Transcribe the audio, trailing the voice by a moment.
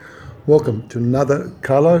Welcome to another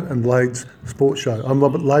Carlo and Lade's Sports Show. I'm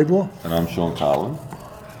Robert Laidlaw. And I'm Sean Carlin.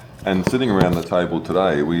 And sitting around the table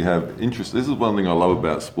today, we have interest. This is one thing I love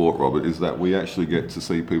about sport, Robert, is that we actually get to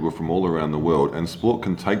see people from all around the world, and sport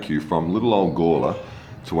can take you from little old Gawler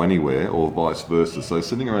to anywhere, or vice versa. So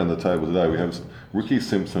sitting around the table today, we have Ricky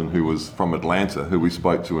Simpson, who was from Atlanta, who we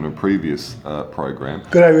spoke to in a previous program.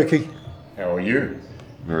 Good day, Ricky. How are you?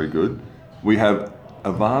 Very good. We have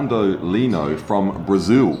Evandro Lino from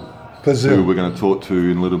Brazil, who we're going to talk to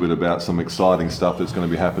in a little bit about some exciting stuff that's going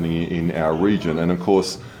to be happening in our region. And of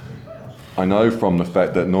course, I know from the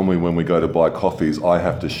fact that normally when we go to buy coffees, I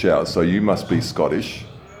have to shout. So you must be Scottish.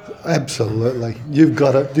 Absolutely. You've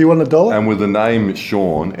got it. Do you want a dollar? And with the name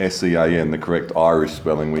Sean, S-E-A-N, the correct Irish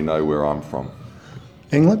spelling, we know where I'm from.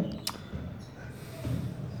 England?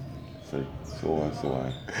 See, it's always the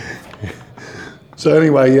way. So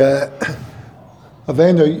anyway, you're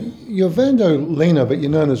Evandro Lino, but you're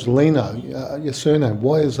known as Lino, your surname.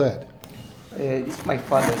 Why is that? It's my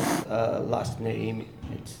father's last name.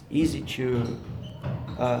 It's easy to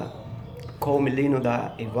call me Lino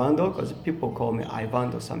da Evandro, because people call me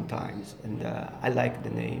Ivando sometimes, and I like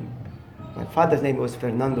the name. My father's name was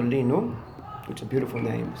Fernando Lino, which is a beautiful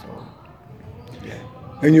name. So, yeah.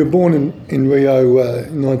 And you were born in Rio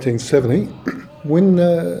in 1970. When?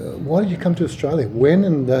 Why did you come to Australia? When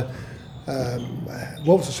and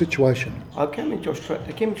what was the situation? I came to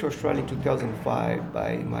Australia in 2005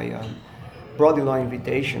 by my brother-in-law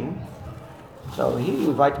invitation. So he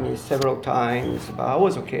invited me several times, but I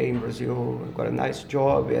was okay in Brazil. I got a nice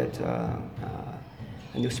job at a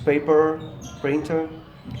newspaper printer.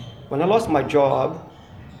 When I lost my job,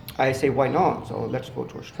 I say, why not? So let's go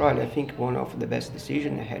to Australia. I think one of the best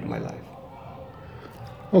decisions I had in my life.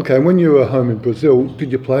 Okay, when you were home in Brazil,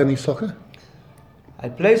 did you play any soccer? I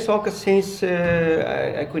played soccer since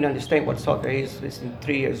I couldn't understand what soccer is. Since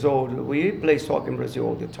 3 years old, we play soccer in Brazil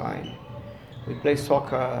all the time. We play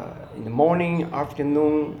soccer in the morning,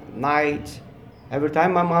 afternoon, night. Every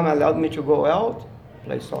time my mom allowed me to go out,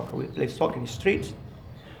 play soccer. We play soccer in the streets.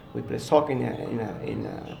 We play soccer in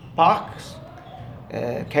parks,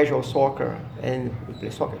 casual soccer, and we play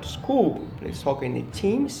soccer at school. We play soccer in the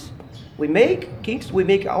teams. We make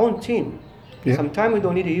our own team. Yeah. Sometimes we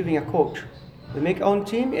don't need even a coach. We make our own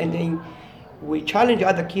team, and then we challenge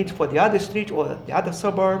other kids for the other street or the other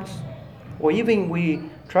suburbs, or even we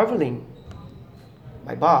traveling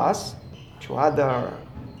by bus to other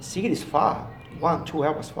cities far, 1-2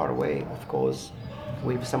 hours far away, of course,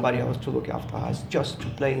 with somebody else to look after us, just to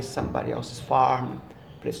play in somebody else's farm,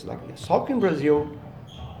 places like this. Soccer in Brazil,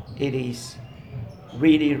 it is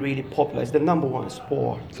really, really popular. It's the number one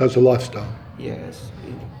sport. So it's a lifestyle. Yes.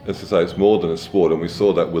 As I say, it's more than a sport, and we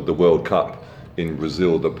saw that with the World Cup in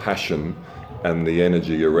Brazil, the passion and the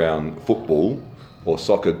energy around football or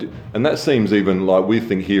soccer. And that seems even like we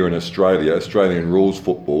think here in Australia, Australian rules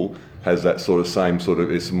football has that sort of same sort of,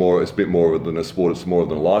 it's a bit more than a sport, it's more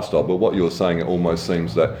than a lifestyle. But what you're saying, it almost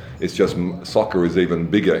seems that it's just soccer is even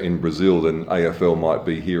bigger in Brazil than AFL might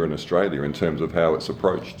be here in Australia in terms of how it's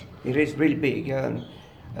approached. It is really big.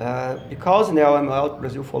 Because now I'm out in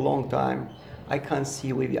Brazil for a long time, I can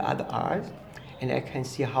see with the other eyes, and I can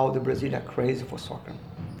see how the Brazilians are crazy for soccer.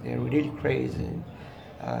 They're really crazy.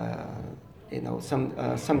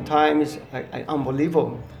 Sometimes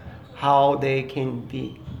unbelievable how they can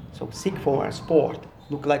be so sick for a sport.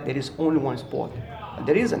 Look like there is only one sport. But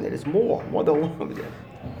there isn't. There is more than one over there.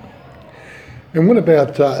 And what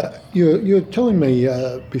about you're telling me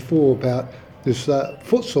before about this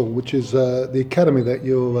futsal, which is the academy that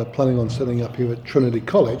you're planning on setting up here at Trinity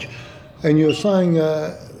College, and you're saying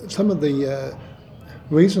some of the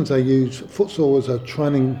reasons they use futsal as a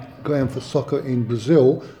training ground for soccer in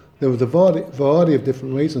Brazil. There was a variety of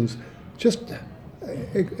different reasons. Just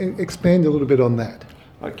expand a little bit on that.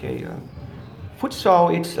 Okay,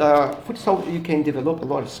 futsal. Futsal. You can develop a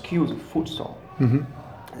lot of skills with futsal. Mm-hmm.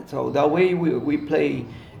 So the way we play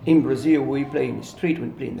in Brazil, we play in the street, we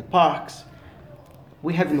play in the parks.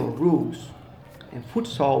 We have no rules. And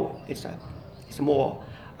futsal, it's a more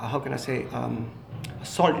how can I say a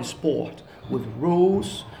solid sport with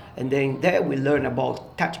rules. And then there we learn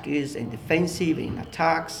about tactics and defensive and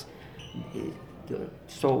attacks.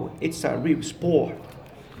 So it's a real sport.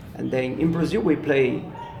 And then in Brazil we play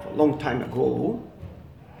a long time ago.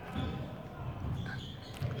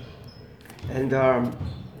 And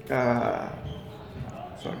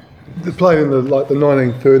sorry. They play in the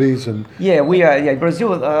 1930s and. Yeah,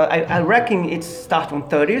 Brazil. I reckon it started on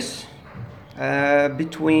 30s.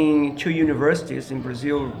 Between two universities in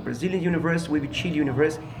Brazil, Brazilian University with Chile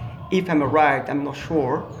University. If I'm right, I'm not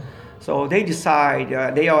sure. So they decide,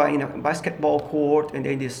 they are in a basketball court and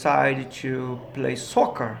they decide to play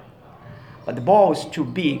soccer. But the ball is too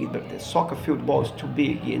big, the soccer field ball is too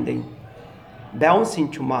big, and they bouncing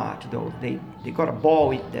too much. Though they got a ball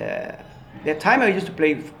with the time I used to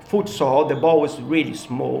play futsal, the ball was really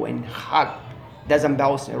small and hard, doesn't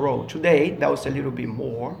bounce at all. Today, it bounce a little bit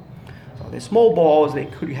more. So the small balls, they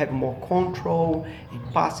could have more control and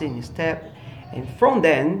passing and step. And from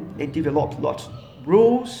then, they developed lots of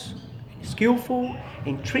rules, skillful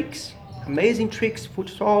and tricks, amazing tricks.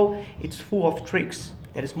 Futsal, it's full of tricks.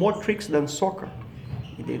 There is more tricks than soccer.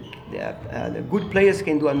 The good players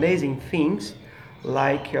can do amazing things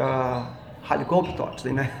like helicopters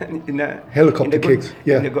in Helicopter kicks,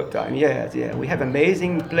 yeah. In the good time, yes, yeah. We have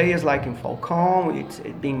amazing players like in Falcão. It's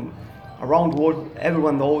been around the world.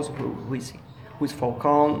 Everyone knows who's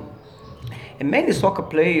Falcão. And many soccer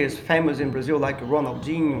players famous in Brazil like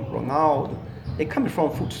Ronaldinho, Ronaldo, they come from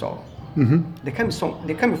futsal. Mm-hmm.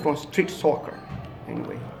 They come from street soccer,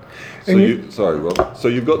 anyway. So Rob. So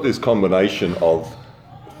you've got this combination of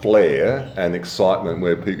flair and excitement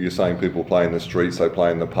where you're saying people play in the streets, they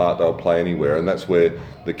play in the park, they'll play anywhere, and that's where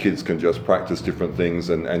the kids can just practice different things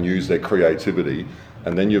and use their creativity.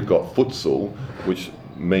 And then you've got futsal, which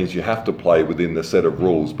means you have to play within the set of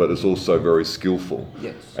rules, but it's also very skillful.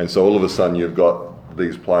 Yes. And so all of a sudden you've got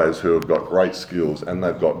these players who have got great skills and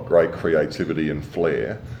they've got great creativity and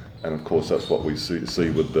flair. And of course that's what we see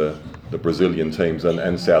with the Brazilian teams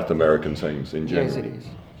and South American teams in general. Yes, it is.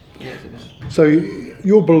 Yes, it is. So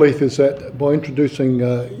your belief is that by introducing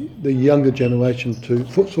the younger generation to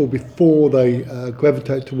futsal before they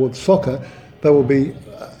gravitate towards soccer, they will be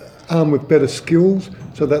armed with better skills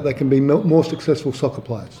so that they can be more successful soccer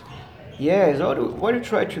players. Yes, what you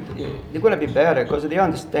try to, they're going to be better because they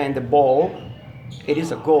understand the ball, it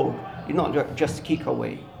is a goal. You not just kick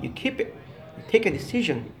away. You keep it, you take a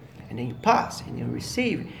decision, and then you pass, and you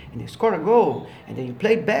receive, and you score a goal, and then you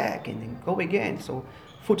play back, and then go again. So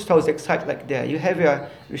futsal is exciting like that. You have a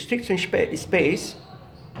restriction space,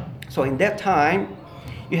 so in that time,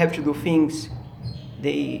 you have to do things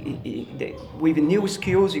with new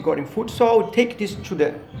skills you got in futsal. Take this to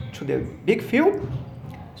the big field.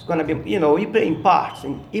 It's gonna be, you play in parts,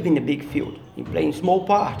 and even the big field, you play in small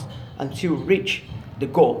parts until you reach the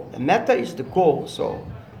goal. The meta is the goal. So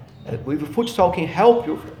with futsal can help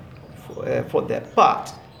you for that. But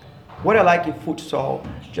what I like in futsal,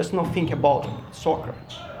 just not think about soccer.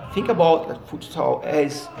 Think about futsal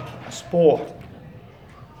as a sport.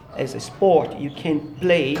 As a sport, you can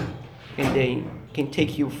play, and they can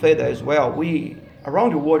take you further as well. We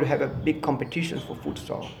around the world have a big competition for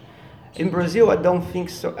futsal. In Brazil, I don't think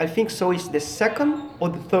so. I think so. It's the second or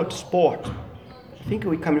the third sport. I think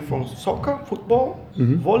we're coming from soccer, football,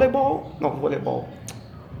 volleyball,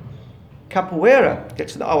 capoeira.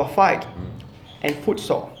 That's our fight, and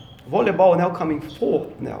futsal. Volleyball now coming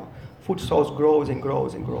fourth now. Futsal grows and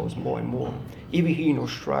grows and grows more and more. Even here in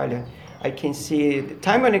Australia, I can see the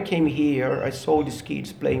time when I came here, I saw these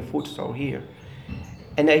kids playing futsal here,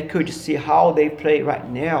 and I could see how they play right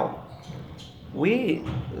now. We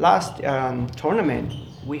last tournament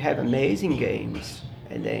we have amazing games,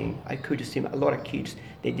 and then I could see a lot of kids.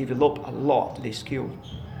 They develop a lot their skill.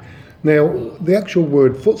 Now, the actual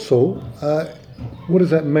word futsal, what does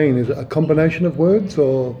that mean? Is it a combination of words,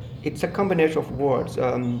 or? It's a combination of words.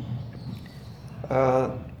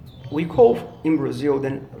 We call in Brazil,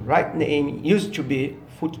 the right name used to be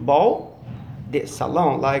football de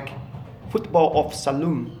salão, like football of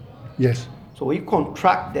saloon. Yes. So we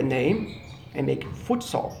contract the name and make it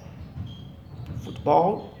futsal.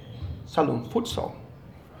 Football, saloon, futsal.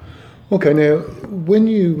 Okay, now, when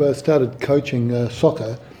you started coaching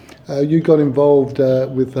soccer, you got involved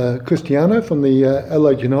with Cristiano from the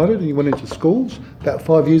Adelaide United, and you went into schools about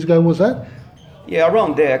 5 years ago, was that? Yeah,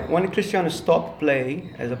 around there. When Cristiano stopped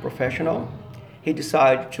playing as a professional, he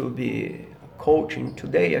decided to be coaching.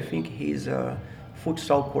 Today, I think he's a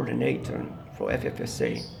futsal coordinator for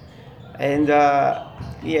FFSA. And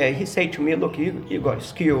he said to me, look, you got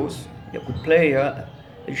skills, you're a good player,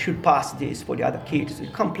 you should pass this for the other kids. You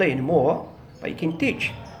can't play anymore, but you can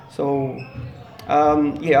teach. So,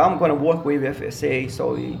 I'm going to work with FFSA,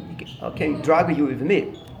 so I can drag you with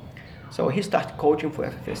me. So he started coaching for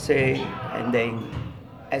FFSA, and then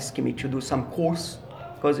asking me to do some course,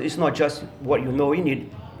 because it's not just what you know, you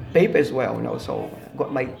need paper as well, So I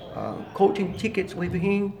got my coaching tickets with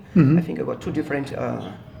him. Mm-hmm. I think I got 2 different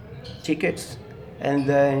tickets, and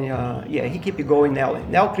then he keep it going now.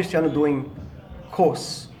 Now Cristiano doing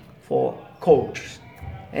course for coach,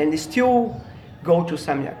 and still go to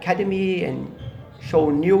some academy and show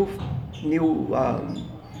new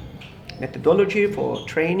methodology for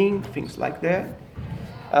training, things like that.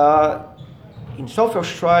 In South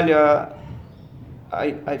Australia,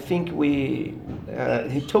 I think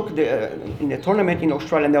he took in the tournament in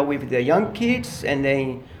Australia now with the young kids, and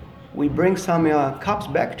then we bring some cups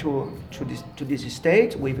back to this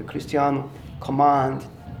state with Cristiano command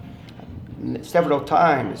several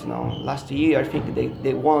times. Last year I think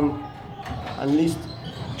they won at least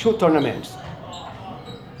 2 tournaments.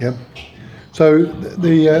 Yep. So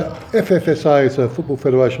the FFSA is a Football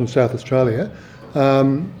Federation of South Australia.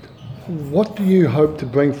 What do you hope to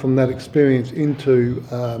bring from that experience into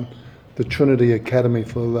the Trinity Academy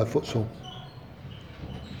for futsal?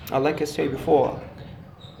 Like I said before,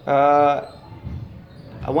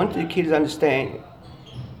 I want the kids to understand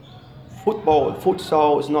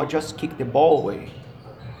futsal is not just kick the ball away.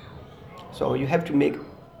 So you have to make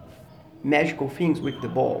magical things with the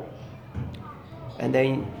ball. And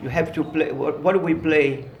then you have to play, what do we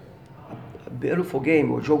play? A beautiful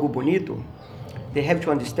game, or jogo bonito. They have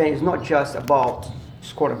to understand it's not just about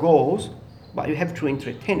score goals, but you have to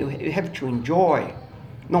entertain, you have to enjoy.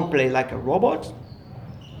 Don't play like a robot,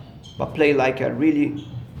 but play like a really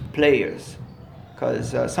players.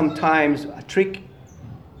 Because sometimes a trick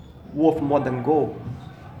worth more than goal.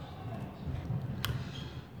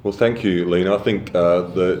 Well, thank you, Lena. I think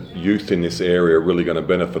the youth in this area are really going to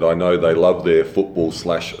benefit. I know they love their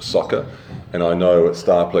football/soccer, and I know at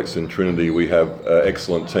Starplex and Trinity we have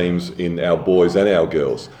excellent teams in our boys and our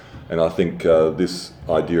girls. And I think this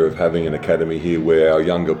idea of having an academy here where our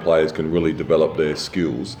younger players can really develop their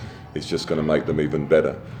skills is just going to make them even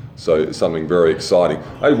better. So it's something very exciting.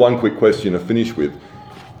 I had one quick question to finish with.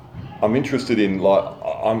 I'm interested in,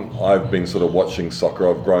 I've been sort of watching soccer.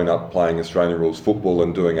 I've grown up playing Australian rules football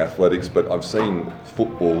and doing athletics, but I've seen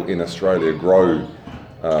football in Australia grow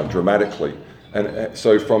dramatically. And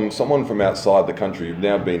so from someone from outside the country, you've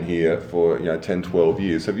now been here for 10, 12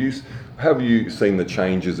 years, have you seen the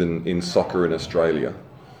changes in soccer in Australia?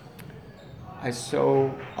 I saw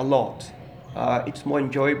a lot. It's more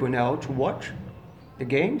enjoyable now to watch the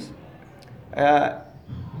games.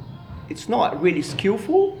 It's not really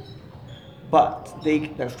skillful, but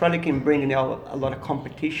Australia can bring now a lot of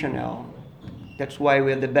competition now. That's why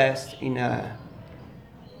we're the best in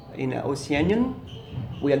Oceanian.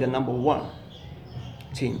 We are the number 1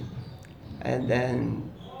 team, and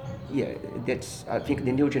then I think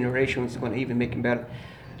the new generation is going to even make it better.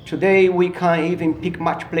 Today we can't even pick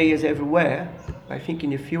match players everywhere. I think in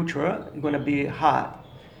the future it's going to be hard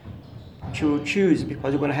to choose,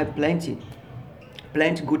 because you're going to have plenty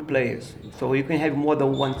good players. So you can have more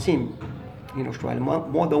than 1 team in Australia,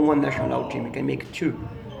 more than 1 national team. You can make 2.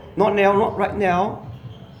 Not now, not right now,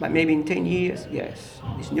 but maybe in 10 years, yes.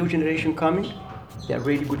 This new generation coming, they're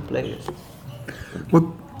really good players.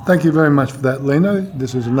 Well, thank you very much for that, Lino.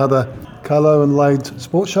 This is another Carlo and Lade's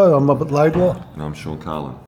Sports Show. I'm Robert Laidlaw. And I'm Sean Carlin.